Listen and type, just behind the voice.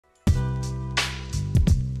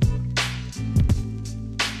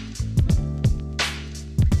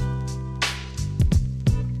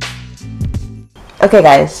Okay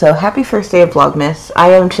guys, so happy first day of Vlogmas.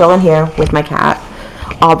 I am chilling here with my cat.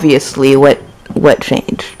 Obviously, what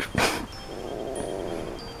changed?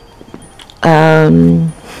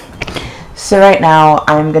 So right now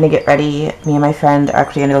I'm gonna get ready. Me and my friend are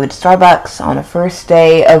actually gonna go to Starbucks on a first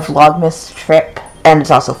day of Vlogmas trip, and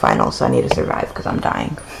it's also final, so I need to survive because I'm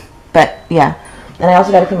dying. But yeah, and I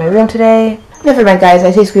also gotta clean my room today. Never mind guys,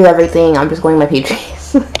 I say screw everything. I'm just going in my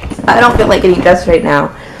PJs. I don't feel like getting dressed right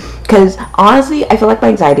now. Because honestly, I feel like my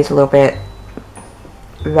anxiety is a little bit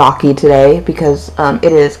rocky today because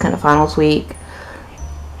it is kind of finals week.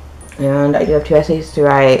 And I do have 2 essays to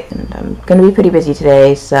write and I'm going to be pretty busy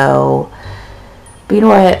today. So, but you know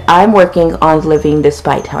what? I'm working on living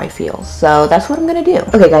despite how I feel. So that's what I'm going to do.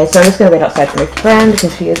 Okay guys, so I'm just going to wait outside for my friend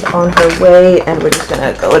because she is on her way and we're just going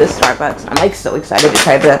to go to Starbucks. I'm like so excited to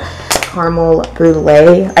try the caramel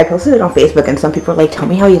brulee. I posted it on Facebook and some people are like, tell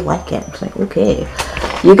me how you like it. I was like, okay.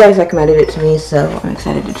 You guys recommended it to me, so I'm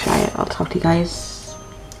excited to try it. I'll talk to you guys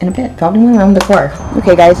in a bit, probably when I'm in the car.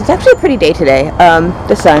 Okay guys, it's actually a pretty day today.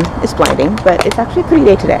 The sun is blinding, but it's actually a pretty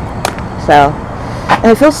day today. So,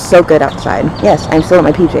 and it feels so good outside. Yes, I'm still in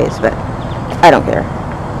my PJs, but I don't care.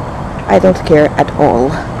 I don't care at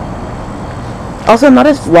all. Also, I'm not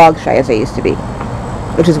as vlog shy as I used to be,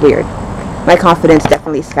 which is weird. My confidence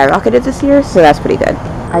definitely skyrocketed this year, so that's pretty good.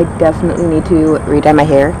 I definitely need to redye my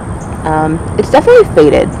hair. It's definitely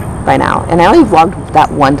faded by now, and I only vlogged that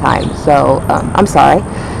one time, so I'm sorry.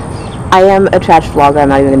 I am a trash vlogger. I'm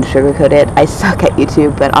not even going to sugarcoat it. I suck at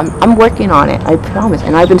YouTube, but I'm working on it. I promise.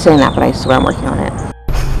 And I've been saying that, but I swear I'm working on it.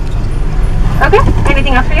 Okay.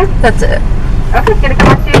 Anything else for you? That's it. Okay. Gonna come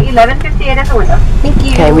up to 11:58 at the window. Thank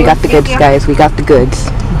you. Okay, we got the goods, guys. We got the goods.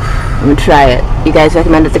 I'm gonna try it. You guys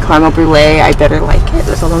recommended the caramel brulee. I better like it.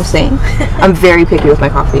 That's all I'm saying. I'm very picky with my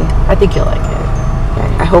coffee. I think you'll like it.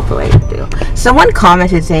 I hope I do. Someone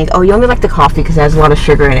commented saying, "Oh, you only like the coffee because it has a lot of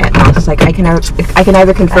sugar in it." And I was just like, I can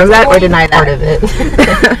either confirm that or deny that. Part of it.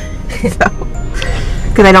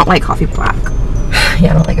 Because I don't like coffee black.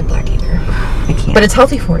 Yeah, I don't like it black either. I can't. But it's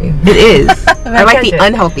healthy for you. It is. I like the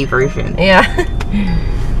unhealthy version. Yeah.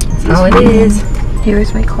 That's how it is.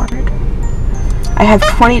 Here's my card. I have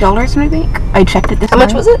 $20 in my bank. I checked it this morning.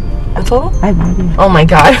 How much was it? The total? I have no idea. Oh my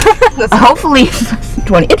god. Hopefully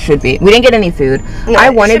 20. It should be. We didn't get any food. No, I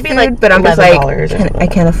wanted food, like, but I'm just like, I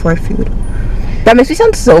can't afford food. That makes me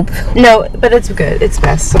sound so... No, but it's good. It's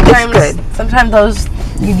best. Sometimes, it's good. Sometimes those,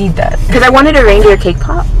 you need that. Because I wanted a reindeer cake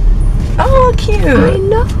pop. Oh, cute. I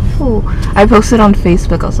know. I posted on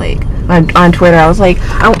Facebook. I was like, on Twitter, I was like,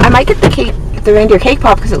 I might get the reindeer cake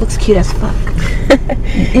pop because it looks cute as fuck.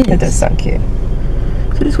 It does sound cute.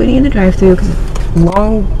 So just waiting in the drive-thru because it's a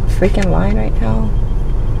long freaking line right now.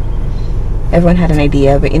 Everyone had an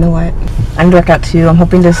idea, but you know what? I'm gonna work out too. I'm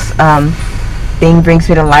hoping this thing brings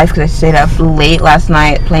me to life because I stayed up late last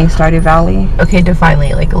night playing Stardew Valley. Okay, define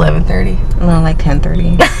late, like 11:30. No, like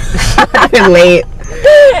 10:30. Late.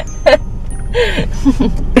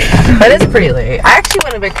 That is pretty late. I actually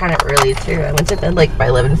went to bed kind of early too. I went to bed like by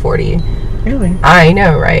 11:40. Really? I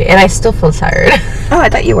know, right? And I still feel tired. Oh, I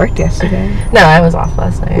thought you worked yesterday. No, I was off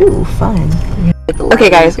last night. Ooh, fun. Okay,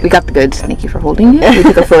 guys, we got the goods. Thank you for holding it. We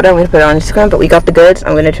took a photo. I'm going to put it on Instagram, but we got the goods.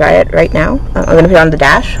 I'm going to try it right now. I'm going to put it on the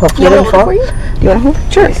dash. Hopefully it doesn't fall. Do you want to hold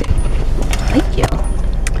it? Sure. Thank you.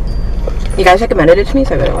 You guys recommended it to me,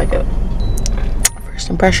 so I better like it. First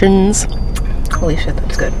impressions. Holy shit,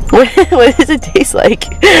 that's good. What does it taste like?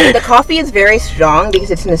 The coffee is very strong because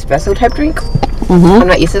it's an espresso type drink. I'm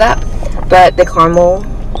not used to that. But the caramel,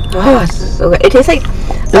 oh, it's so good. It tastes like...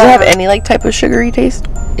 Does it have any like type of sugary taste?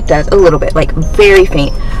 It does, a little bit, like very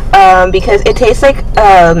faint. Because it tastes like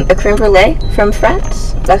a creme brulee from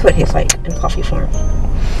France. That's what it tastes like in coffee form.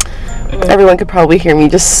 Everyone could probably hear me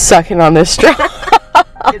just sucking on this straw.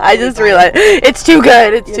 I just realized it's too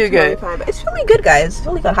good. It's too good. Fine, but it's really good, guys. It's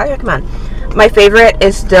really good. Highly recommend. My favorite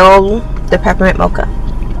is still the peppermint mocha.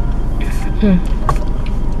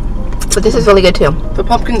 But this is really good too. The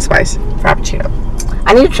pumpkin spice frappuccino.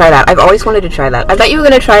 I need to try that. I've always wanted to try that. I thought you were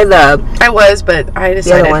gonna try the... I was, but I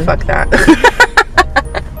decided fuck that.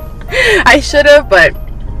 I should have, but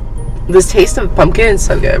this taste of pumpkin is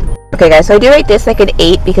so good. Okay, guys, so I do rate this like an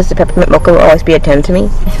 8 because the peppermint mocha will always be a 10 to me.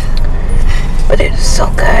 But it is so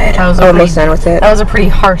good. I'm almost done with it. That was a pretty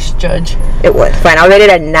harsh judge. It was. Fine, I'll rate it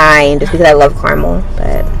at 9 just because I love caramel,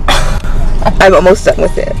 but I'm almost done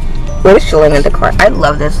with it. We're just chilling in the car. I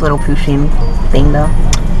love this little poutine thing though.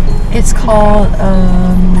 It's called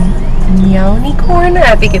meowny corn.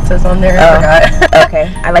 I think it says on there. I forgot.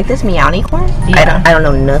 Okay. I like this meowny corn. Yeah. I don't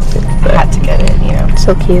know nothing. I had to get it, you know.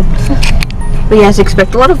 So cute. But yes,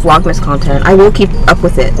 expect a lot of Vlogmas content. I will keep up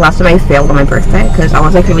with it. Last time I failed on my birthday because I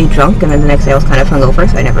was like really drunk, and then the next day I was kind of hungover,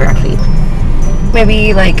 so I never actually.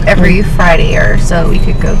 Maybe like every Friday or so we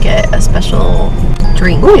could go get a special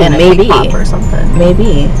drink and a maybe. cake pop or something.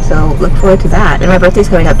 Maybe. So look forward to that. And my birthday's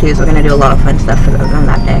coming up too, so we're gonna do a lot of fun stuff on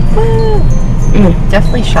that day.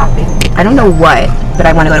 Definitely shopping. I don't know what, but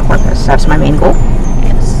I want to go to Corpus. That's my main goal.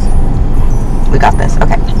 Yes. We got this.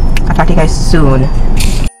 Okay. I'll talk to you guys soon.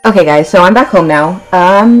 Okay guys, so I'm back home now.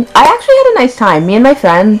 I actually had a nice time. Me and my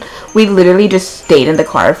friend, we literally just stayed in the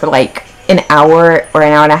car for like an hour or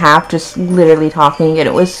an hour and a half, just literally talking, and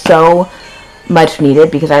it was so much needed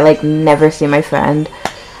because I like never see my friend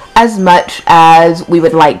as much as we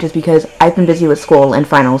would like, just because I've been busy with school and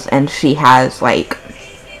finals and she has like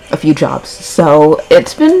a few jobs, so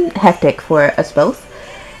it's been hectic for us both.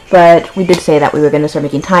 But we did say that we were going to start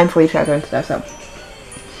making time for each other and stuff, so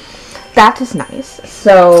that is nice.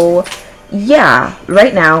 So yeah,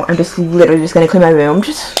 right now I'm just literally just gonna clean my room,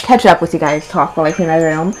 just catch up with you guys, talk while I clean my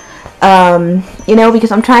room. You know,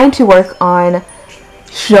 because I'm trying to work on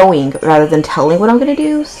showing rather than telling what I'm gonna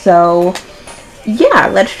do. So yeah,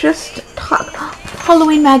 let's just talk.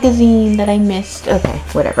 Halloween magazine that I missed. Okay,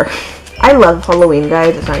 whatever. I love Halloween,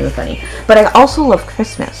 guys. It's not even funny. But I also love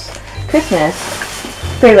Christmas. Christmas,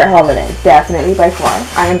 favorite holiday, definitely by far.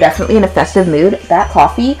 I am definitely in a festive mood. That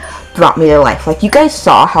coffee brought me to life. Like, you guys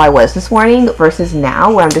saw how I was this morning versus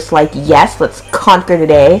now, where I'm just like, yes, let's conquer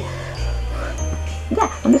today. Yeah,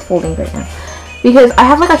 I'm just folding right now because I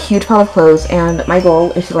have like a huge pile of clothes, and my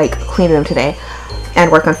goal is to like clean them today and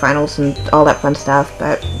work on finals and all that fun stuff.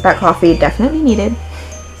 But that coffee definitely needed,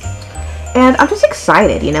 and I'm just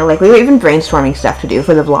excited, you know, like we were even brainstorming stuff to do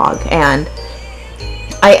for the vlog, and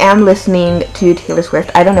I am listening to Taylor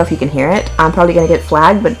Swift. I don't know if you can hear it. I'm probably gonna get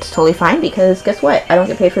flagged, but it's totally fine because guess what? I don't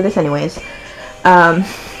get paid for this anyways.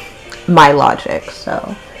 My logic.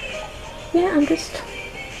 So yeah, I'm just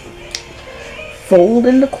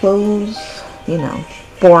folding the clothes, you know,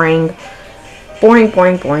 boring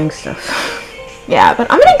stuff. Yeah, but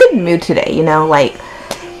I'm in a good mood today, you know, like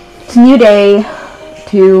it's a new day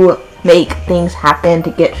to make things happen,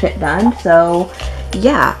 to get shit done. So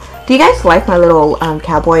yeah. Do you guys like my little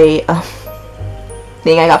cowboy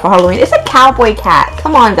thing I got for Halloween? It's a cowboy cat.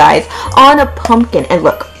 Come on, guys. On a pumpkin. And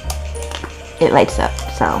look, it lights up.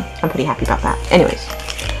 So I'm pretty happy about that. Anyways,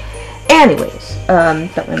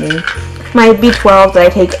 don't mind me. My B12 that I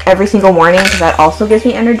take every single morning, because that also gives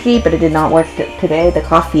me energy, but it did not work today. The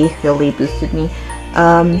coffee really boosted me.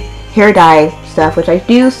 Hair dye stuff, which I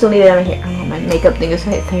do still need it on my hair. Oh, my makeup thing is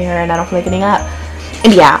right there, and I don't feel like getting up.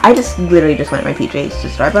 And yeah, I just literally just went in my PJs to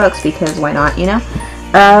Starbucks because why not, you know?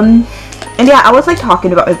 And yeah, I was like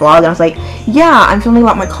talking about my vlog, and I was like, yeah, I'm feeling a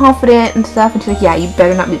lot more confident and stuff. And she's like, yeah, you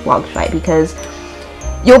better not be vlog shy because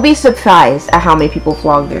you'll be surprised at how many people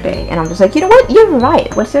vlog their day. And I'm just like, you know what? You're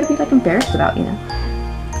right. What's there to be like embarrassed about, you know?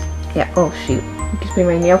 Yeah. Oh shoot. I'm just putting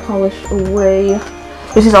my nail polish away.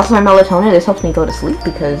 This is also my melatonin. This helps me go to sleep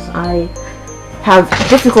because I have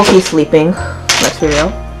difficulty sleeping. Let's be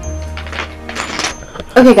real.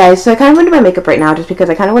 Okay guys, so I kind of want to do my makeup right now just because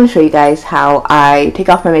I kind of want to show you guys how I take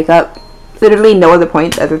off my makeup. Literally no other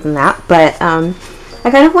points other than that, but I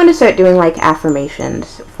kind of want to start doing like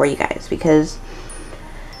affirmations for you guys because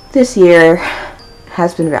this year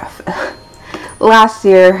has been rough. Last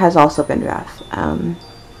year has also been rough,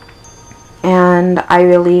 and I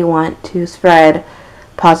really want to spread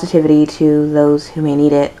positivity to those who may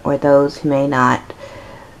need it or those who may not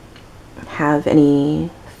have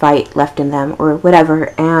any fight left in them or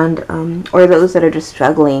whatever, and or those that are just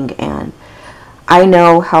struggling. And I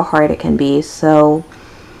know how hard it can be, so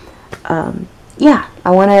yeah, I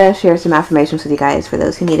want to share some affirmations with you guys for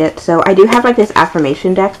those who need it. So I do have like this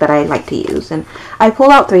affirmation deck that I like to use, and I pulled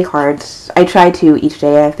out 3 cards. I try to each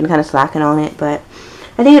day. I've been kind of slacking on it, but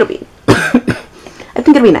I think it'll be I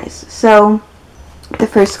think it'll be nice. So the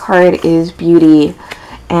first card is beauty,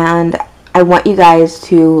 and I want you guys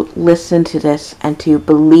to listen to this and to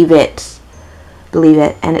believe it. Believe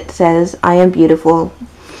it. And it says, I am beautiful.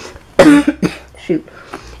 Shoot.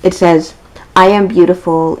 It says, I am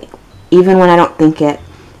beautiful even when I don't think it.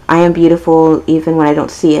 I am beautiful even when I don't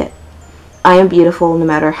see it. I am beautiful no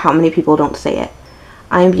matter how many people don't say it.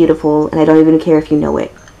 I am beautiful and I don't even care if you know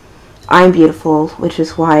it. I am beautiful, which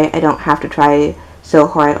is why I don't have to try so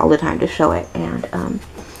hard all the time to show it. And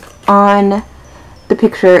on the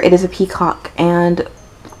picture, it is a peacock, and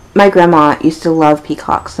my grandma used to love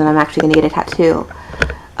peacocks, and I'm actually going to get a tattoo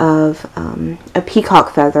of a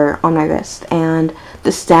peacock feather on my wrist, and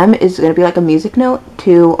the stem is going to be like a music note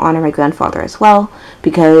to honor my grandfather as well,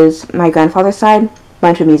 because my grandfather's side,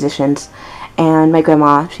 bunch of musicians, and my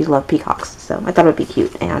grandma, she loved peacocks, so I thought it would be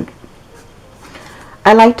cute. And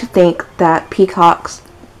I like to think that peacocks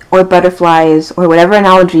or butterflies or whatever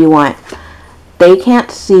analogy you want, they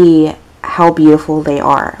can't see how beautiful they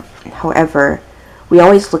are. However, we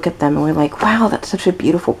always look at them and we're like, wow, that's such a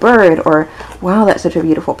beautiful bird, or wow, that's such a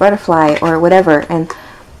beautiful butterfly, or whatever, and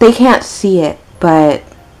they can't see it, but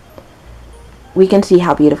we can see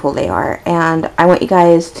how beautiful they are. And I want you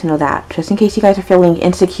guys to know that, just in case you guys are feeling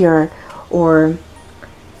insecure or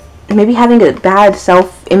maybe having a bad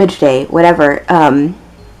self-image day, whatever,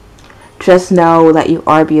 just know that you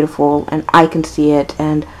are beautiful, and I can see it,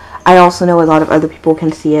 and I also know a lot of other people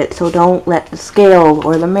can see it. So don't let the scale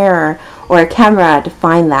or the mirror or a camera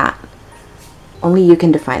define that. Only you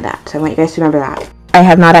can define that. So I want you guys to remember that. I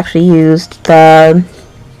have not actually used the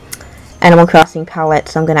Animal Crossing palette,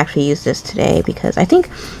 so I'm going to actually use this today because I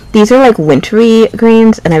think these are like wintry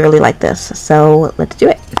greens and I really like this. So let's do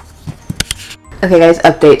it. Okay guys,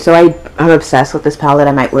 update. So I'm obsessed with this palette.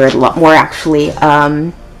 I might wear it a lot more actually.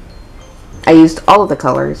 I used all of the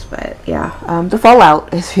colors, but yeah, the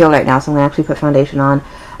fallout is real right now, so I'm gonna actually put foundation on.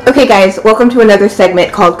 Okay guys, welcome to another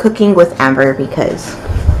segment called Cooking with Amber, because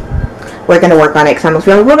we're gonna work on it because I'm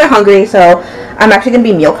feeling a little bit hungry, so I'm actually gonna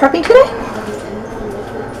be meal prepping today.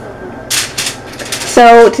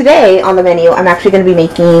 So today on the menu, I'm actually gonna be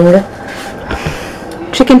making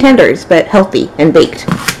chicken tenders, but healthy and baked.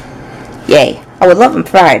 Yay. I would love them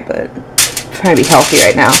fried, but I'm trying to be healthy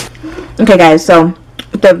right now. Okay guys, so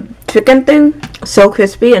the chicken thing, so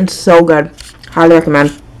crispy and so good. Highly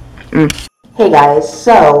recommend. Hey guys,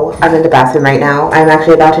 so I'm in the bathroom right now. I'm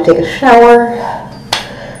actually about to take a shower.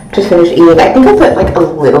 Just finished eating. I think I put like a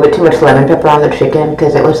little bit too much lemon pepper on the chicken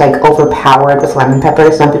because it was like overpowered with lemon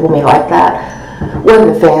pepper. Some people may like that.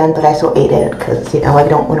 Wasn't a fan, but I still ate it because, you know, I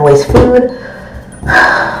don't want to waste food.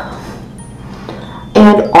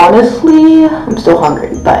 And honestly, I'm still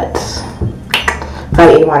hungry, but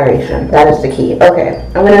gotta eat in moderation. That is the key. Okay,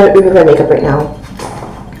 I'm gonna remove my makeup right now.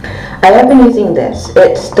 I have been using this.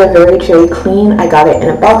 It's the Very Cherry Clean. I got it in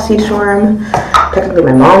a BoxyCharm. Technically,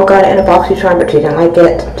 my mom got it in a BoxyCharm, but she didn't like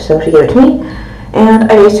it, so she gave it to me. And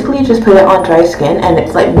I basically just put it on dry skin, and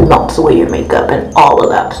it like melts away your makeup and all of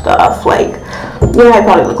that stuff. Like, yeah, I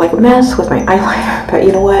probably look like a mess with my eyeliner, but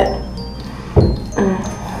you know what?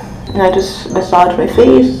 And I just massage my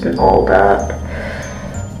face and all that.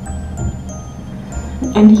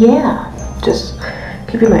 And yeah, just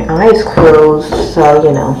keeping my eyes closed, so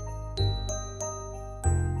you know.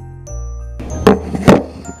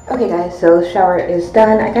 Okay guys, so shower is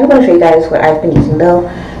done. I kind of want to show you guys what I've been using though.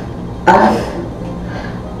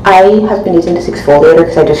 I have been using this exfoliator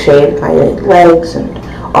because I just shaved my legs and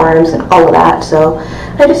arms and all of that, so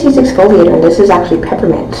I just use exfoliator, and this is actually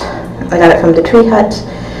peppermint. I got it from the Tree Hut.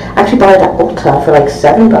 I actually bought it at Ulta for like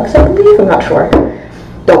 $7, I believe. I'm not sure.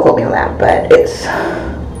 Don't quote me on that, but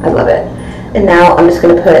I love it. And now I'm just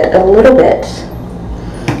going to put a little bit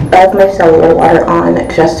of my cellular water on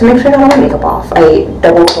just to make sure I have my makeup off. I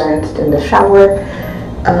double cleansed in the shower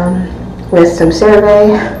with some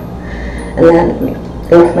CeraVe, and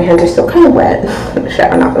then my hands are still kind of wet in the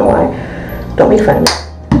shower, not going to lie. Don't make fun of me.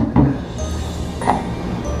 Okay.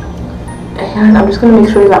 And I'm just going to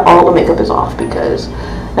make sure that all the makeup is off because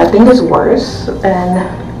nothing is worse than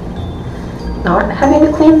not having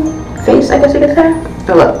a clean face, I guess you could say.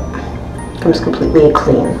 Oh look, it comes completely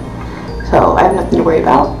clean. So I have nothing to worry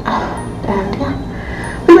about. And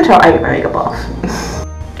yeah, pretty much how I get my makeup off.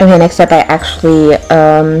 Okay, next up I actually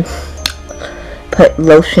put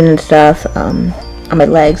lotion and stuff on my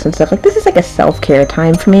legs and stuff. Like, this is like a self-care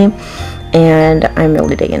time for me, and I'm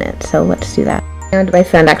really digging it. So let's do that. And my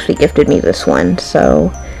friend actually gifted me this one, so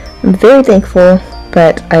I'm very thankful.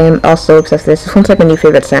 But I am also obsessed with this. This one's like my new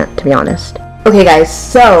favorite scent, to be honest. Okay guys,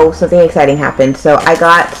 so something exciting happened. So I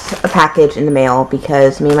got a package in the mail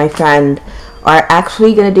because me and my friend are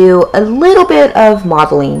actually going to do a little bit of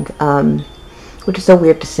modeling, which is so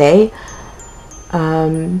weird to say.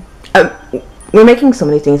 We're making so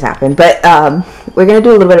many things happen, but we're going to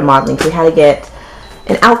do a little bit of modeling. So we had to get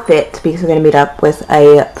an outfit because we're going to meet up with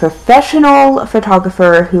a professional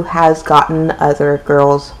photographer who has gotten other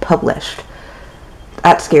girls published.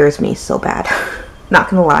 That scares me so bad. Not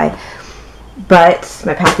gonna lie. But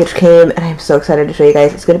my package came and I'm so excited to show you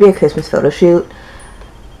guys. It's gonna be a Christmas photo shoot.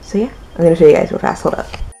 So yeah, I'm gonna show you guys real fast. Hold up.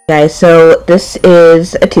 Guys, so this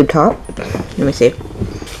is a tube top. Let me see.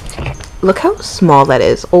 Look how small that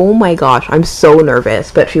is. Oh my gosh, I'm so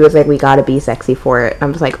nervous. But she was like, we gotta be sexy for it. I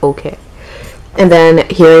was like, okay. And then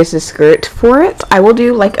here is the skirt for it. I will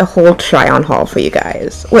do like a whole try on haul for you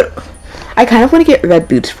guys. What? I kind of want to get red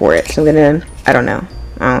boots for it, so I'm gonna, I don't know,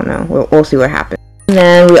 we'll see what happens. And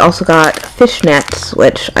then we also got fishnets,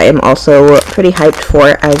 which I am also pretty hyped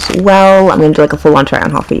for as well. I'm going to do like a full-on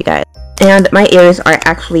try-on haul for you guys. And my ears are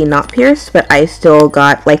actually not pierced, but I still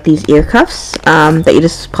got like these ear cuffs that you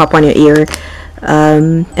just pop on your ear.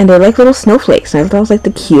 And they're like little snowflakes, and I thought it was like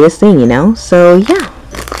the cutest thing, you know? So yeah,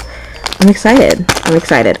 I'm excited.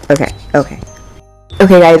 Okay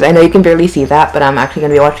guys, I know you can barely see that, but I'm actually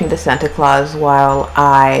going to be watching the Santa Claus while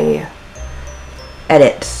I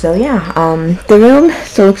edit. So yeah, the room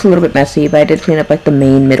still looks a little bit messy, but I did clean up like the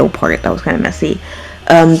main middle part that was kind of messy.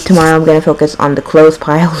 Tomorrow I'm going to focus on the clothes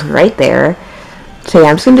piles right there. So yeah,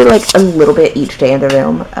 I'm just going to do like a little bit each day in the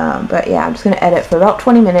room. But yeah, I'm just going to edit for about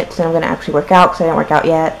 20 minutes, and I'm going to actually work out because I didn't work out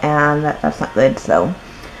yet, and that's not good. So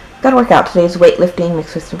gotta work out. Today's weightlifting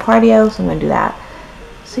mixed with some cardio, so I'm going to do that.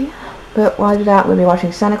 So yeah. But while I do that, I'm going to be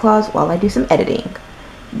watching Santa Claus while I do some editing.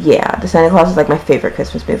 Yeah, the Santa Claus is like my favorite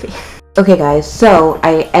Christmas movie. Okay guys, so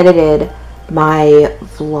I edited my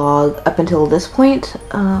vlog up until this point.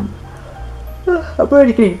 I'm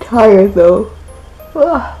already getting tired though.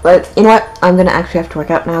 But you know what? I'm going to actually have to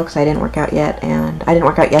work out now because I didn't work out yet, and I didn't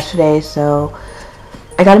work out yesterday, so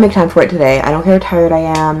I got to make time for it today. I don't care how tired I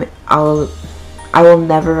am. I will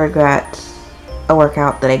never regret a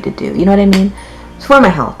workout that I did do. You know what I mean? It's for my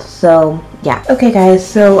health, so yeah. Okay guys,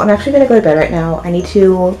 so I'm actually gonna go to bed right now. I need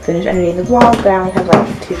to finish editing the vlog, but I only have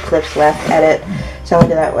like 2 clips left to edit, so I'm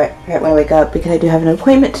gonna do that right when I wake up because I do have an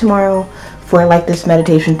appointment tomorrow for like this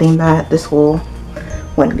meditation thing that the school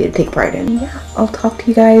wanted me to take part in. Yeah, I'll talk to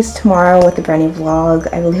you guys tomorrow with a brand new vlog.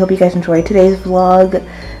 I really hope you guys enjoyed today's vlog.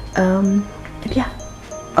 Yeah,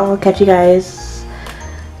 I'll catch you guys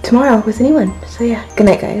tomorrow with a new one. So yeah, good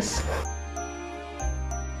night guys.